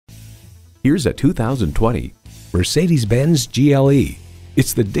Here's a 2020 Mercedes-Benz GLE.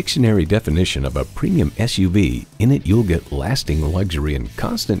 It's the dictionary definition of a premium SUV. In it, you'll get lasting luxury and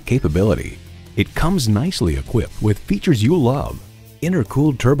constant capability. It comes nicely equipped with features you love.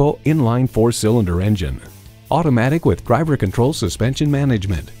 Intercooled turbo inline 4-cylinder engine, automatic with driver control suspension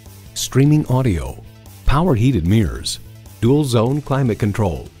management, streaming audio, power heated mirrors, dual zone climate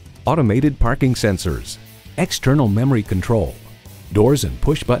control, automated parking sensors, external memory control, doors and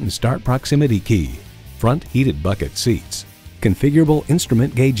push button start proximity key, front heated bucket seats, configurable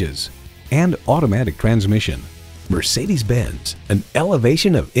instrument gauges, and automatic transmission. Mercedes-Benz, an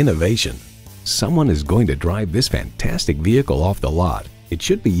elevation of innovation. Someone is going to drive this fantastic vehicle off the lot. It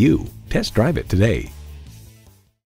should be you. Test drive it today.